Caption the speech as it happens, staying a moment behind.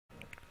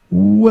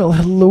Well,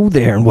 hello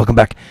there, and welcome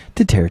back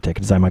to TerraTech.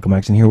 It's Michael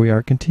Max, and here we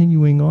are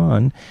continuing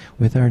on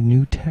with our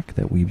new tech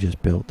that we've just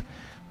built.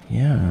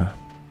 Yeah,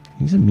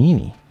 he's a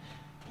meanie.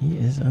 He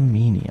is a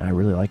meanie. I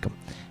really like him,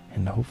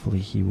 and hopefully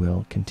he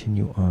will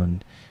continue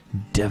on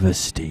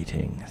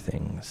devastating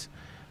things.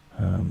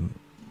 You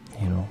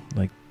know,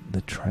 like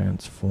the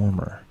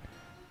Transformer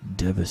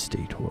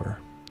Devastator.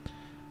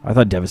 I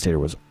thought Devastator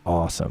was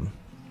awesome.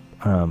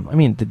 I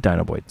mean, the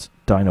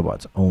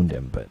Dinobots owned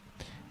him, but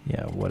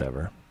yeah,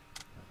 whatever.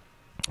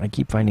 I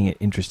keep finding it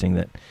interesting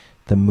that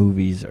the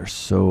movies are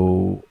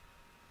so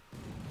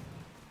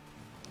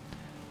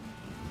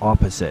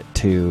opposite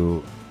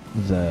to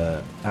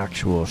the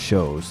actual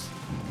shows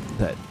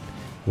that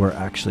were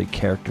actually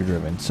character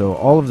driven. So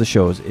all of the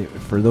shows,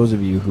 for those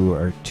of you who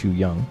are too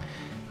young,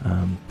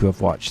 who have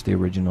watched the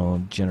original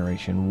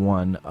Generation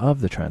 1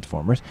 of the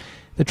Transformers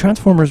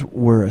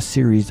were a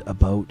series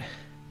about,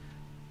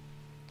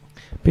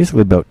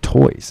 basically about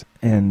toys,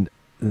 and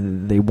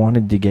they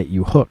wanted to get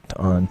you hooked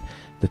on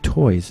the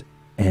toys,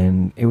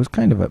 and it was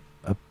kind of a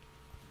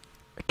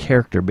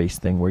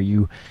character-based thing where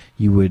you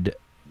would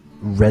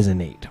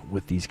resonate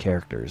with these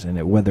characters,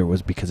 and whether it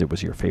was because it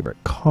was your favorite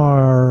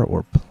car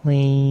or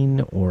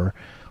plane or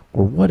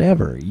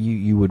whatever,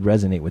 you would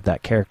resonate with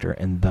that character,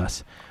 and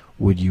thus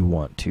would you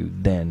want to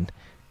then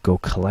go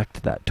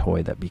collect that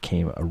toy that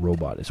became a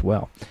robot as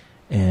well.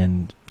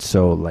 And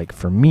so, like,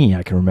 for me,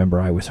 I can remember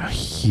I was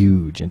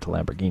huge into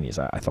Lamborghinis.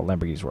 I thought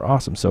Lamborghinis were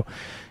awesome. So,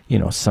 you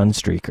know,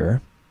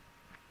 Sunstreaker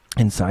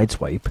and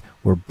Sideswipe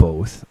were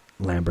both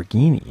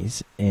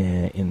Lamborghinis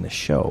in the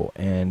show,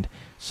 and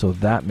so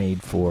that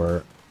made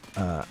for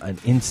an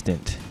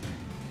instant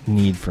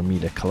need for me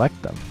to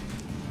collect them.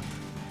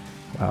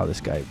 Wow, this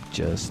guy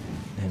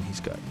and he's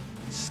got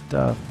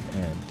stuff,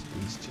 and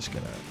he's just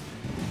gonna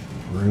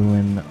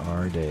ruin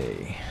our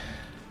day.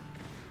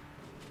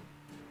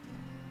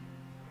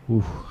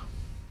 Ooh,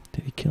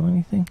 did he kill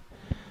anything?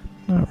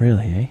 Not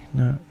really,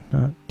 eh?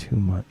 Not too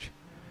much.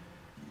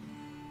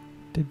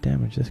 Did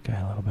damage this guy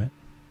a little bit.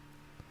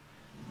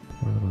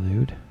 Poor little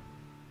dude.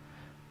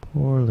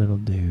 Poor little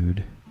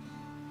dude.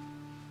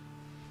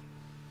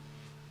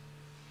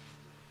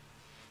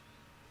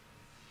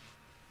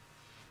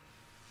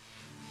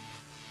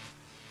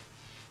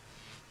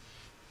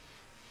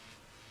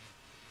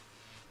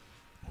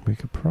 We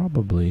could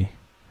probably...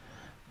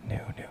 No.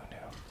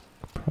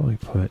 Could probably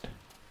put...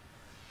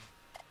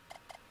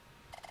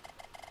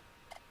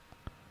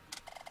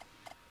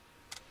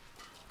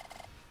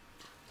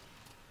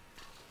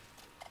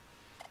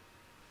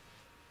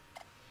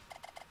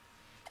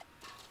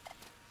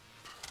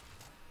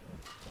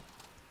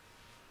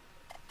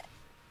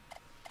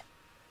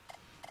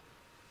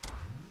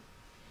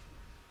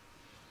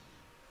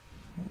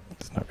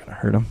 It's not gonna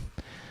hurt him.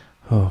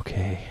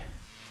 Okay.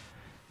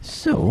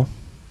 So,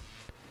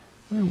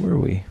 where were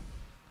we?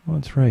 Oh,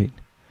 that's right.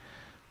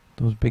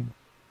 Those big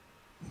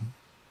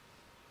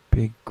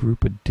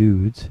group of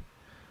dudes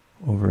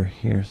over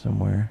here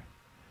somewhere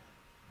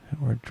that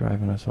were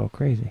driving us all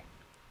crazy.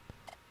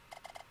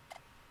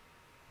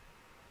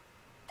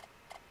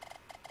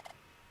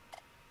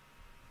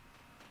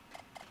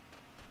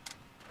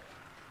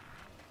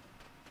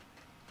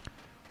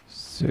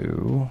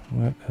 So,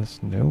 let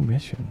us know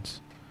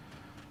missions.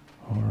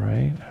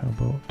 Alright, how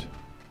about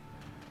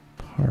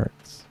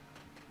parts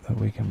that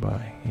we can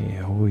buy?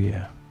 Yeah, oh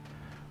yeah.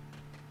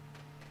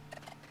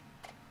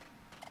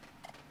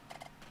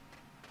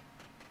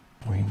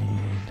 We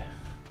need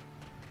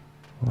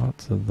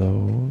lots of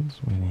those.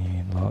 We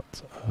need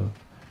lots of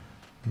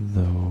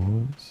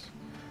those.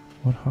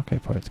 What Hawkeye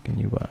parts can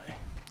you buy?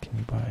 Can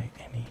you buy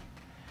any?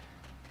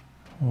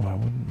 Oh, I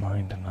wouldn't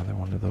mind another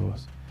one of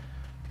those.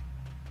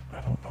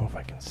 I don't know if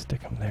I can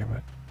stick them there,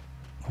 but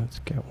let's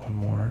get one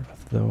more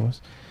of those.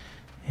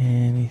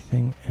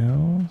 Anything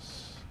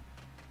else?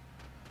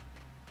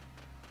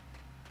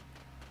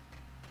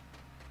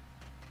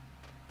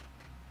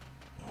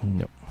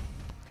 Nope.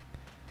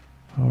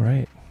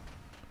 Alright.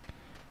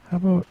 How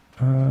about,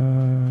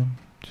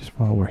 just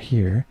while we're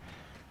here.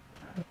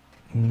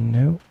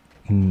 No.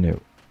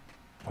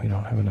 We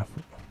don't have enough.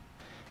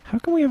 How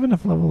can we have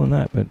enough level in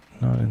that, but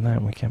not in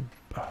that? We can't.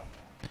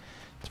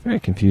 It's very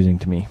confusing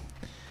to me.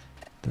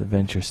 The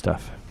adventure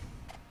stuff.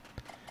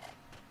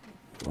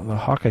 Well, the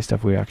Hawkeye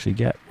stuff we actually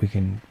get. We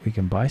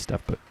can buy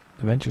stuff, but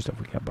the adventure stuff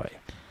we can't buy.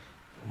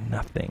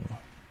 Nothing.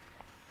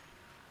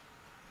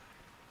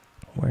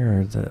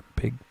 Where is that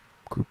big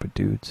group of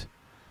dudes?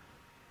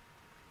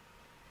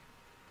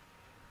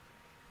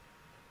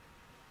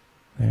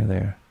 There they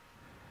are.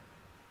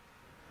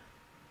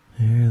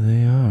 There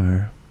they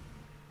are.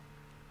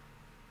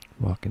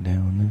 Walking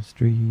down the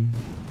street.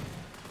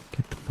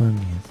 Get the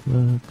funniest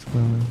looks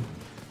from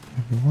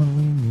everyone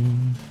we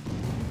meet.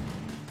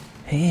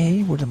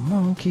 Hey, we're the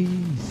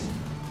monkeys.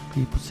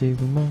 People say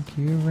we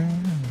monkey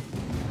around.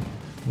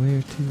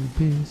 We're too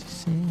busy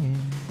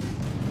singing.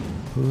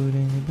 Put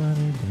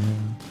anybody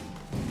down.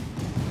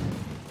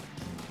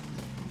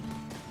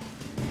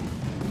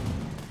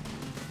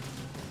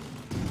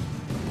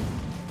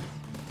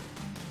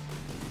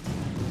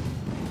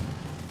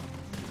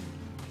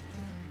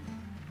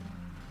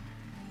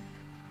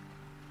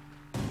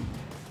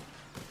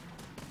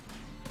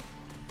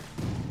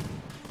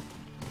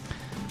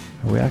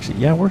 We actually,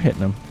 yeah, we're hitting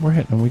him. We're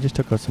hitting him. We just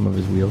took out some of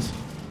his wheels.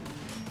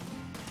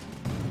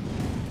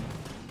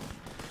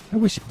 I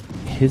wish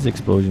his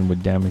explosion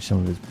would damage some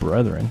of his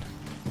brethren.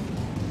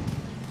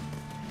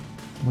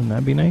 Wouldn't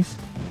that be nice?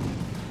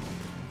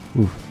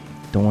 Ooh,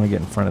 don't want to get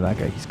in front of that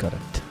guy. He's got a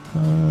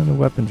ton of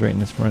weapons right in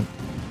his front.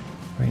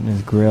 Right in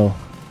his grill.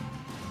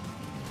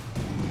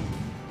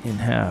 In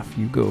half,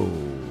 you go.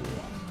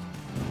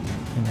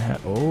 In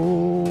half.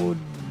 Oh,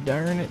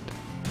 darn it.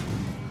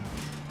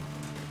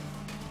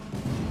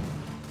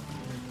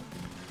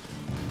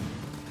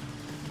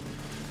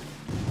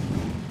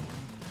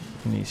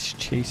 And he's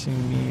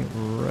chasing me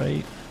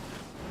right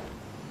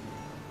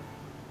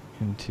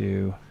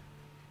into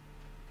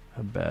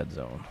a bad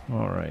zone.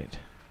 Alright.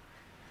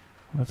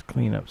 Let's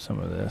clean up some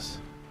of this.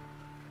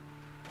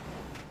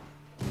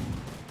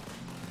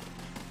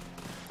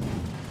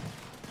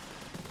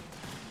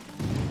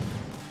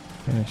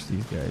 Finish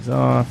these guys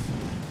off.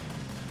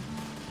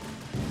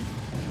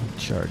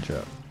 Charge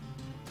up.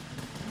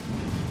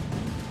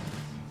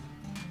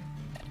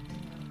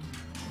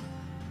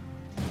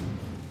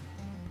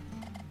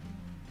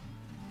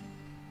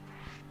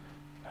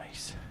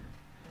 Nice.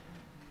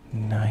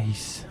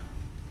 Nice.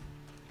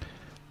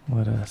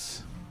 Let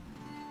us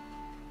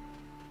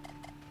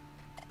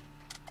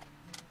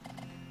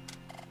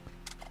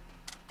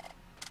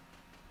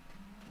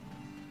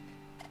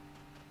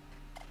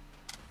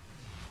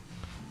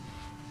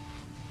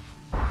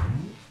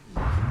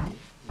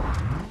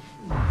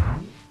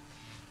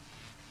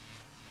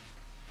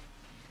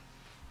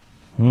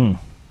well,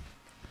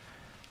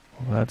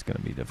 that's going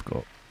to be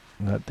difficult.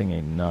 That thing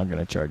ain't not going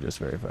to charge us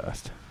very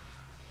fast.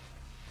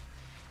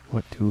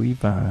 What do we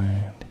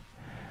find?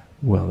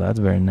 Well, that's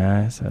very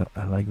nice.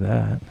 I like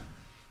that.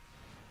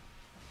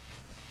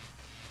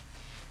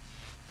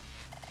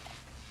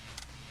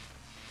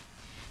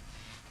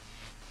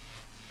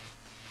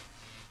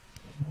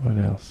 What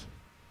else?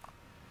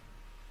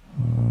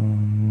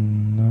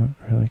 Not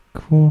really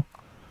cool.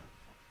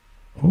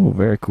 Oh,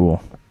 very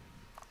cool.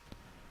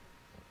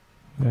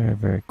 Very,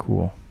 very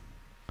cool.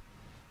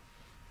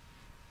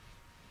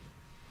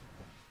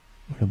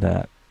 Look at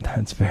that.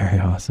 That's very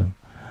awesome.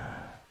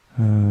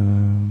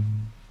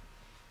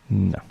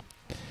 No.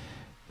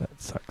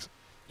 That sucks.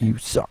 You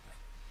suck.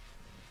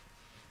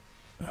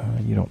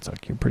 You don't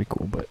suck. You're pretty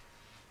cool, but...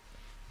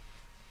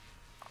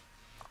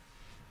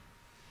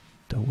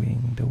 The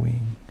wing.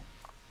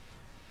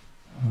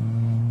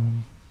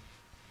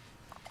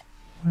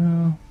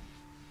 Well...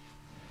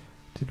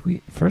 Did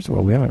we... First of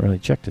all, we haven't really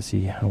checked to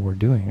see how we're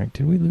doing. Right?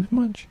 Did we lose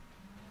much?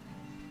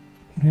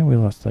 Yeah, we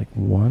lost like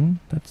 1.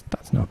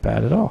 That's not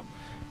bad at all.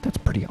 That's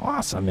pretty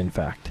awesome, in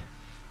fact.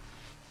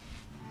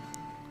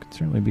 Could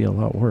certainly be a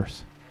lot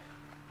worse.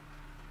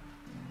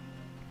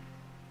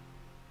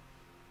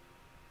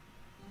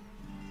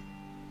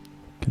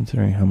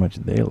 Considering how much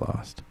they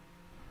lost.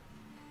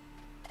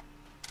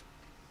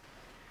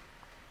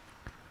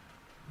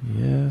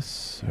 Yes,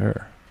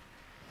 sir.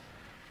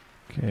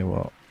 Okay,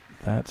 well,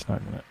 that's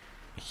not going to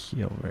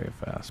heal very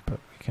fast, but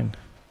we can...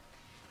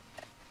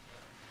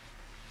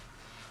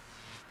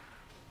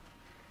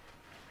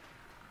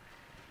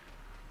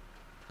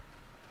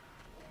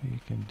 We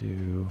can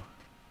do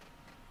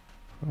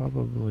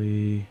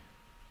probably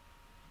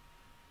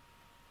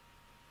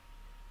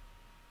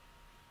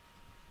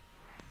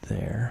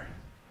there,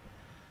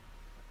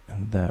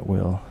 and that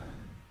will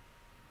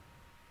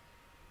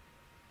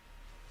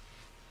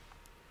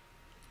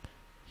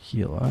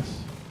heal us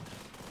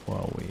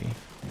while we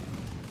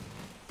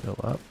fill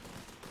up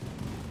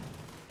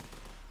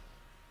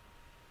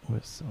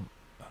with some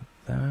of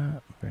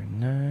that. Very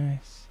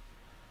nice.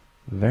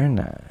 Very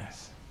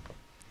nice.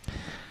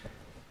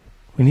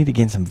 We need to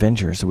gain some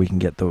venture so we can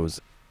get those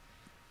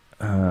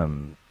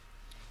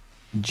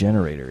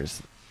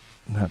generators.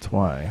 That's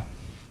why.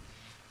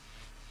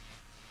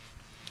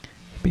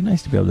 It'd be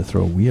nice to be able to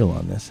throw a wheel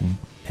on this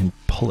and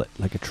pull it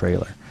like a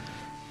trailer.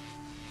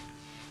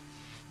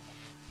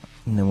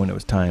 And then when it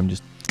was time,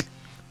 just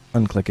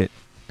unclick it,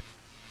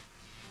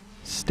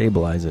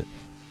 stabilize it,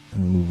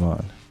 and move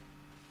on.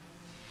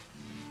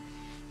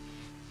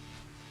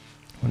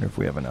 Wonder if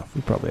we have enough.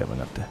 We probably have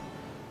enough to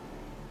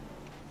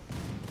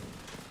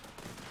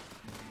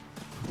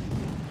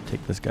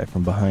take this guy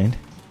from behind.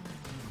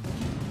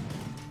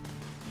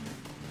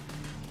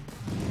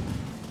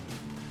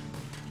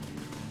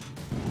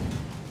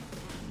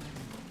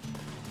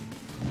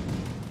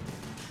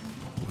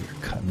 We're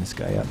cutting this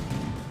guy up.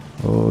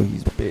 Oh,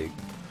 he's big.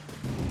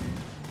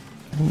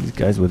 I think these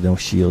guys with no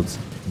shields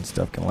and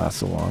stuff can last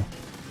so long.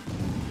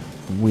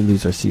 We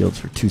lose our shields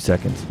for 2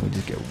 seconds. We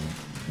just get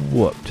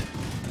whooped.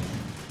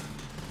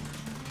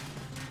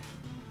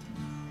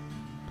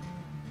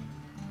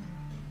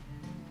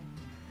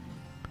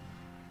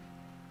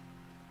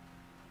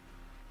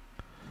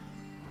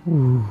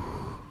 Ooh.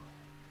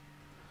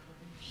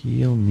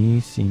 Heal me,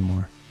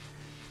 Seymour.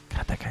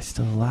 God, that guy's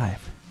still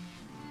alive.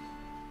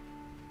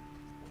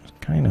 I was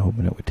kind of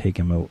hoping it would take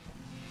him out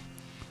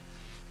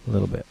a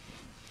little bit.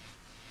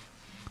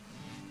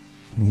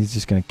 And he's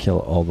just going to kill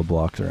all the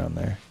blocks around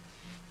there.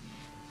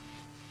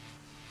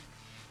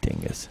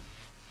 dingus.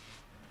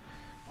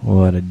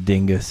 What a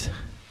dingus.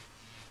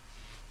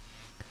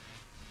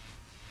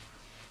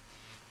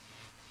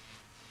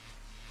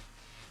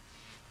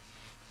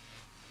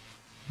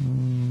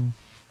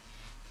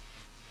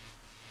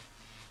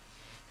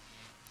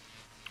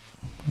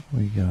 What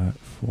we got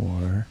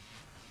for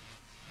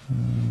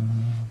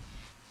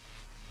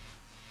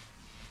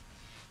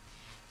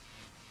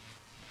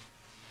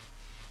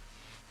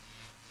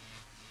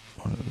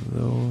one of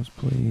those,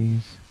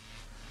 please.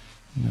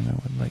 And then I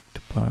would like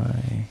to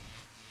buy...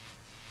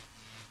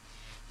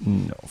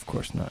 No, of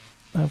course not.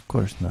 Of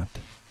course not.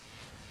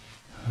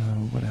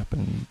 What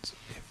happens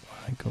if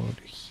I go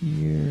to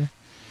here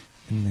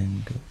and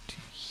then go to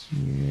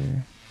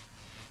here?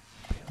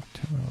 Pale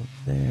terminal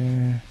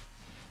there.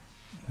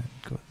 And then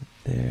go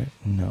there.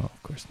 No,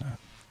 of course not.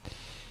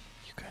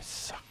 You guys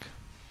suck.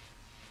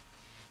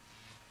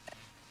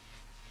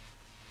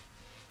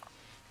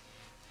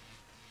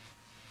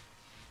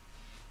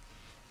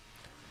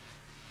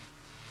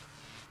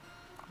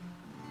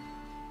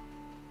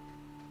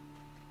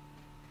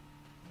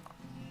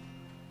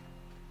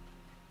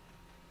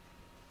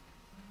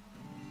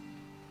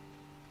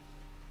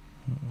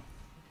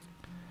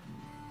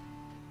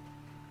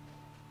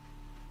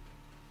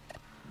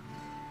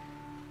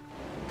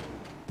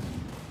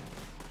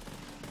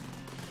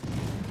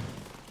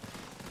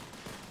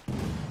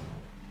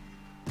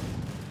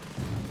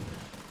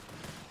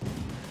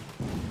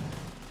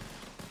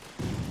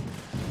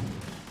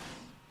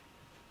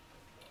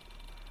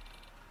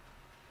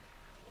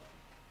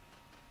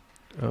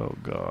 Oh,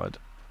 God.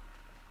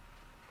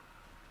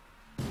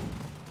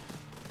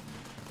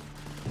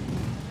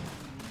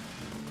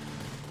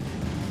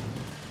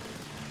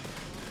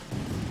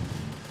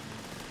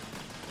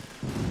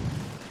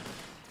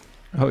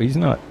 Oh, he's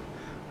not.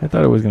 I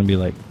thought it was going to be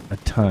like a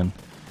ton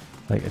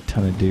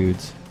of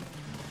dudes.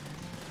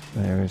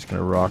 They were just going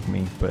to rock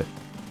me, but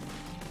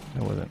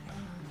it wasn't.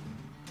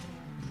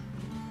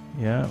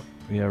 Yeah,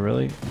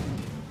 really?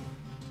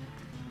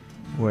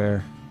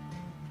 Where?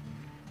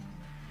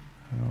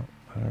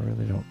 I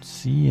really don't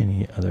see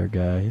any other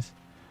guys.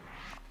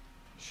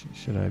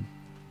 Should I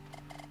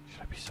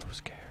be so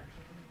scared?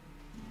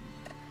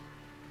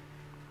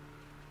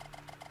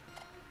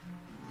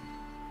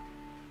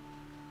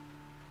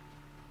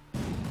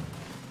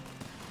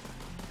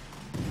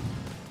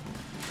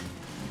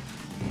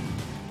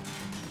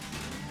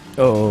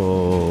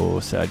 Oh,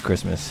 sad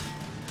Christmas.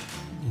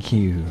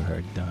 You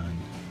are done.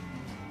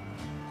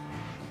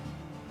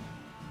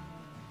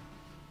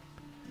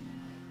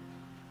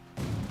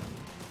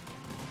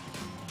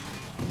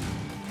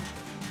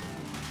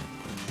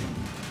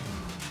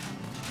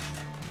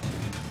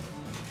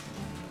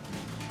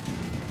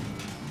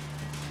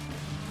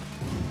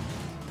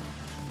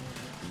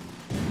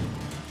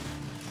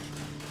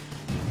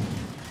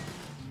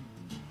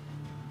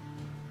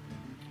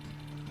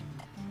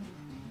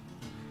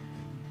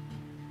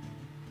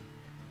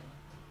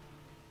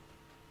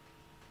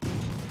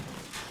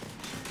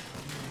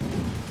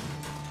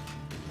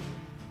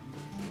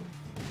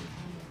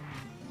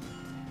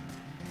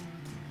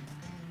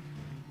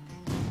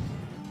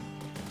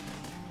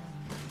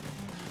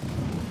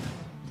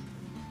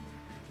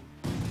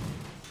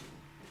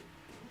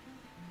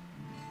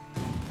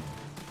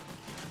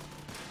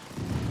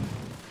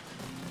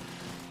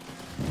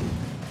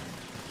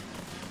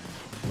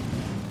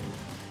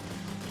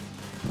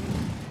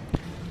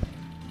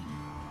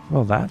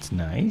 Well, that's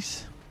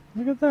nice.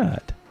 Look at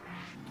that.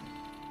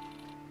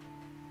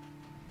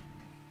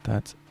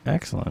 That's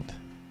excellent.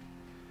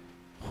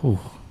 Whew,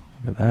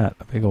 look at that.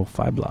 A big old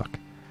 5-block.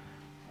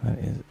 That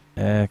is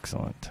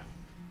excellent.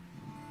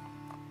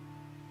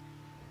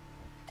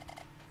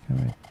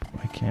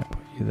 I can't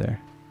put you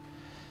there.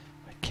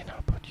 I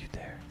cannot put you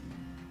there.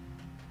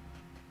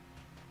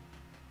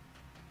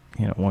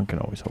 You know, one can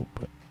always hope,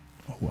 but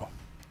oh well.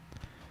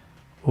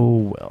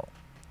 Oh well.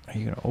 Are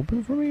you going to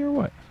open for me or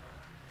what?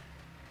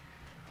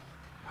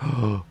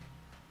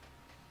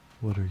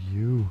 What are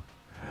you?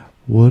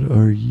 What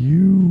are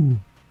you?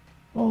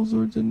 All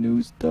sorts of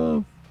new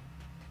stuff. All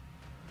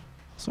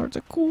sorts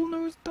of cool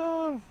new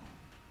stuff.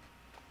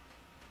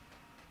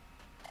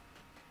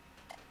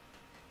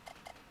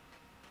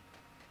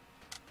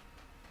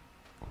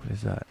 What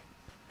is that?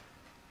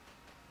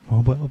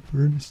 Mobile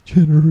furnace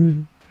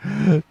generator.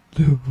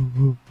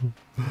 No.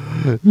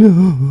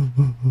 No.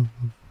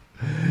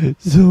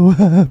 So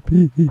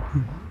happy.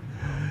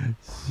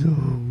 So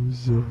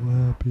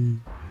happy.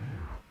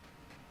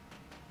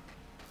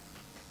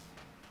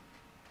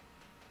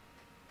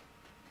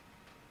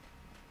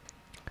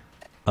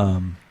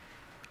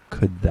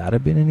 Could that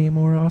have been any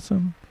more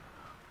awesome?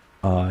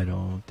 I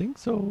don't think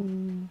so.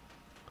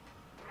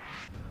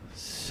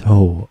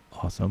 So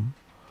awesome.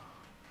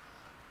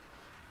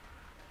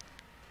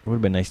 It would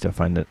have been nice to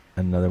find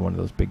another one of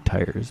those big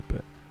tires,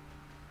 but,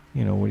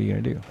 you know, what are you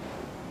going to do?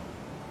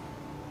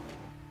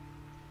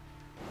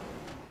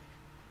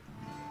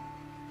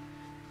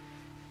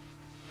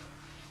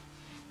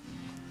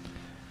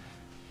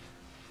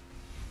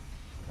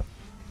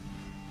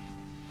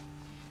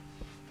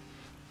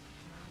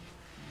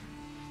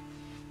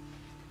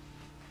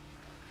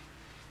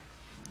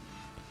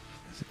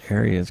 This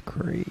area is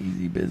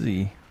crazy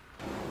busy.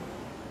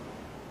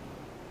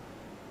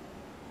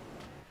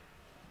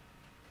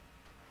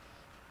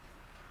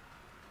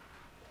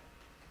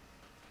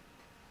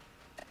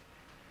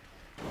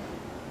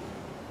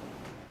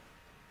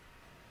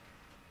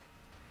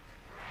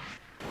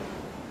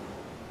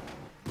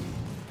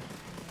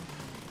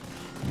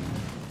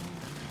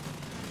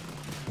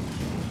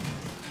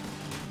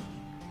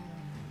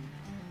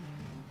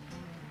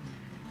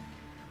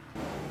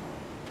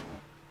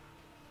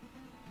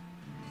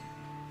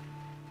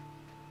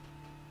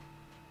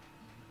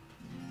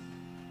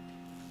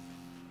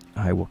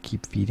 I will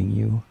keep feeding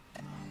you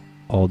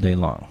all day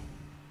long.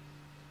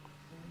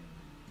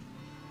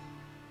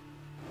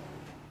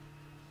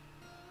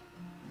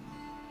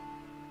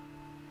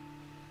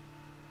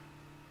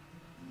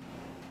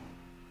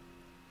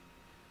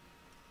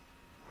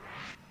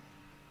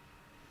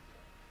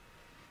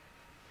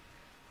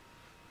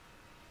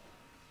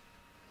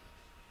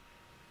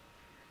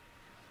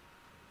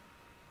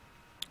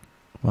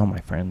 Well, my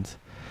friends,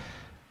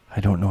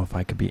 I don't know if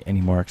I could be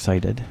any more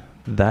excited.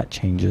 That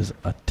changes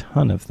a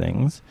ton of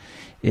things.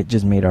 It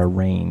just made our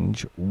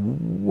range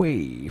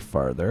way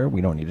farther.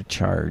 We don't need to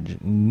charge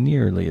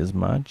nearly as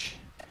much.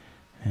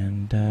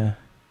 And,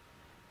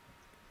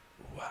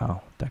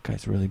 wow, that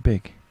guy's really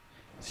big.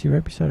 Is he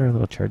right beside our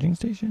little charging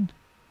station?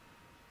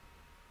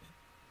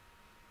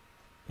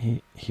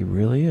 He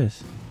really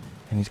is.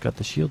 And he's got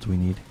the shields we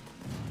need.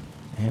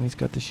 And he's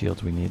got the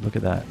shields we need. Look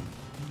at that.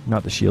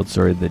 Not the shields,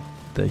 sorry,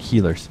 the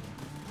healers.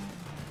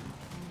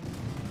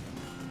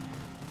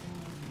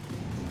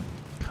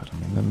 Cut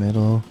him in the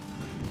middle.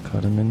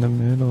 Cut him in the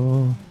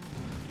middle.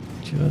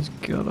 Just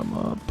get him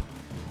up.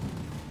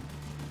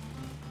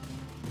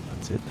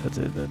 That's it, that's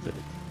it, that's it.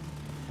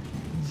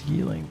 He's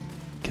healing.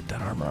 Get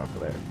that armor off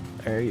of there.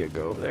 There you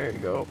go, there you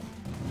go.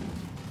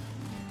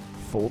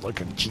 Fold like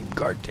a cheap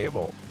card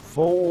table.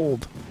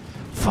 Fold.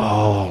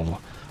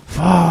 Fall.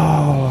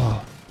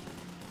 Fall.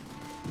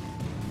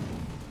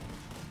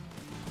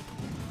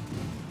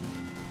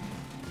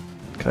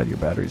 God, your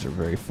batteries are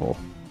very full.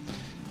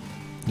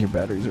 Your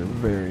batteries are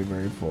very,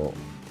 very full.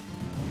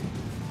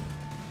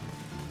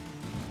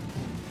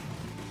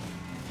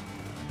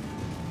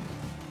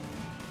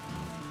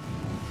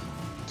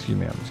 Excuse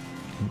me, I'm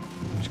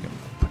just going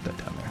to put that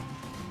down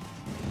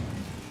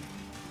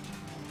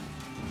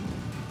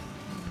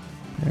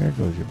there. There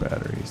goes your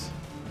batteries.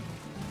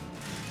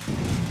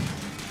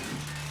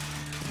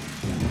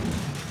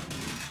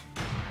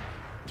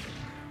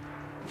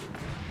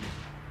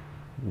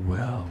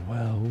 Well,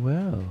 well,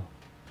 well.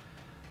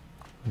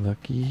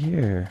 Looky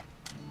here.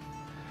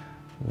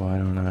 Why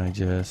don't I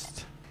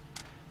just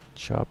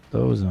chop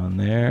those on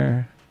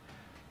there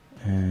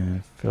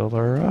and fill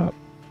her up?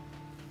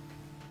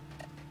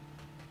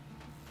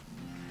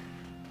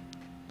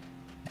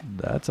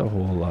 That's a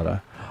whole lot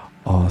of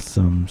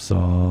awesome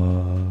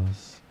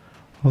sauce.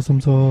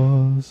 Awesome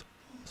sauce.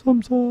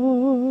 Awesome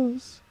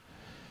sauce.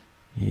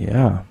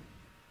 Yeah.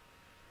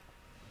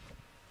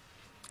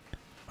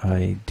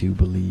 I do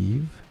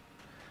believe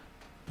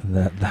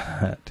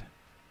that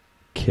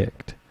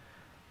kicked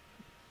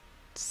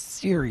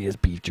serious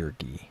beef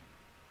jerky.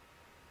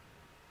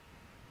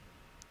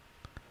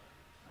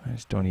 I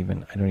don't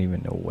even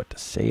know what to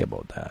say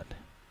about that.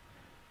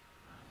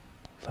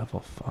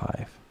 Level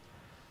 5.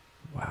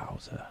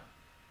 Wowza.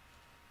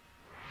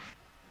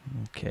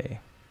 Okay.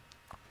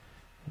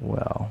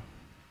 Well,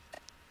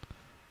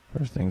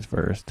 first things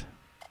first.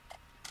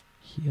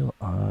 Heal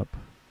up.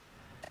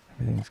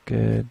 Everything's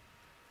good.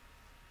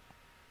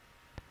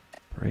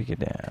 Break it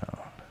down.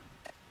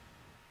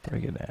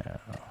 Break it down.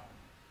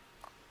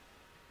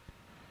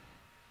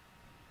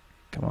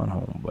 Come on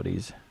home,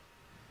 buddies.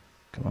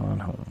 Come on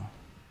home.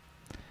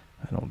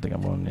 I don't think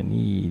I'm going to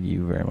need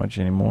you very much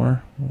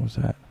anymore. What was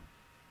that?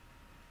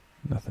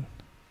 Nothing.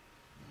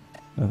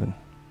 Nothing.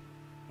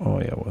 Oh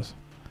yeah, it was.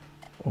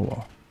 Oh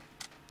well.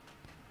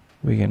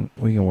 We can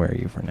wear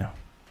you for now.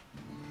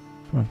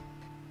 Come on.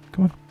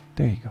 Come on.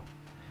 There you go.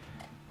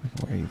 We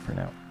can wear you for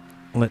now.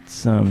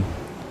 Let's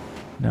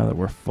now that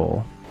we're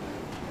full.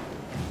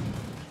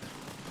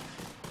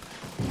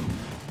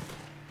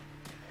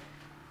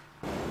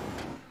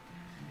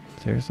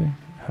 Seriously?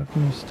 How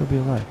can you still be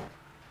alive?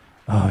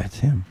 Oh, it's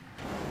him.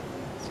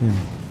 It's him.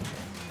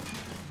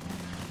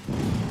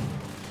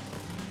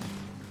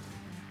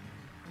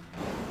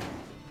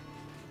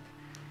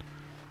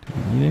 Do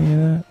we need any of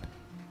that?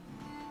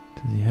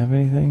 Does he have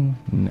anything?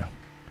 No.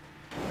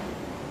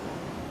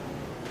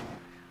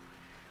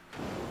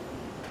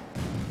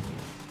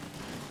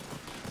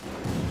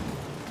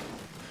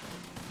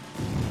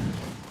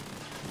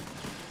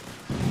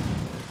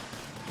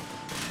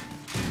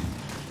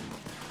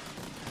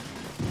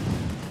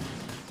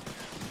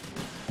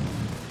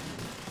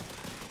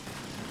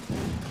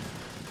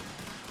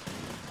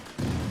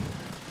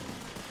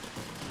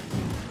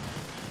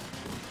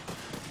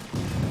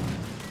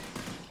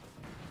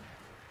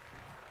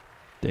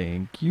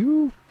 Thank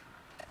you.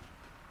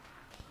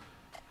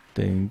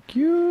 Thank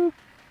you.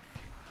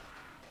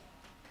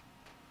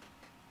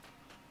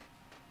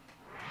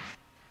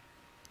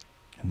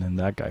 And then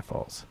that guy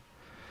falls.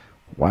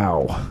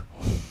 Wow.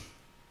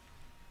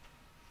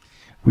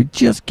 We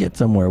just get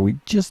somewhere. We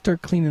just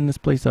start cleaning this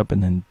place up,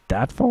 and then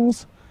that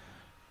falls?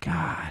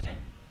 God.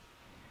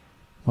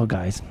 Well,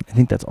 guys, I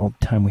think that's all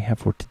the time we have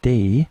for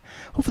today.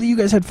 Hopefully you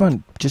guys had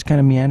fun just kind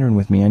of meandering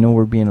with me. I know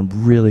we're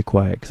being really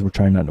quiet because we're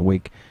trying not to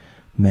wake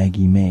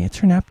Maggie May. It's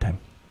her nap time.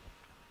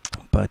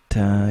 But,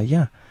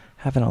 yeah,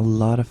 having a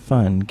lot of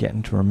fun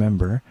getting to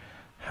remember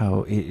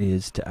how it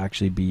is to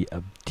actually be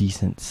a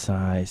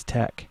decent-sized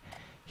tech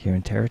here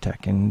in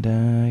TerraTech,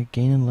 and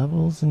gaining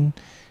levels and,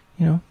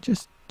 you know,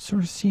 just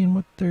sort of seeing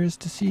what there is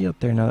to see out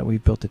there now that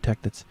we've built a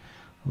tech that's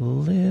a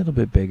little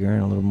bit bigger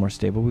and a little more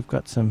stable. We've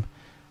got some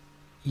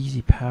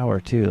easy power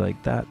too.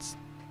 Like, that's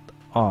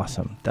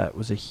awesome. That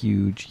was a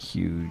huge,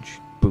 huge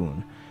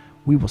boon.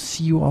 We will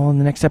see you all in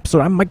the next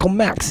episode. I'm Michael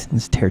Max.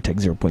 This is TerraTech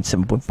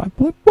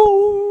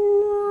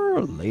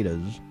 0.7.5.4.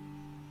 Laters.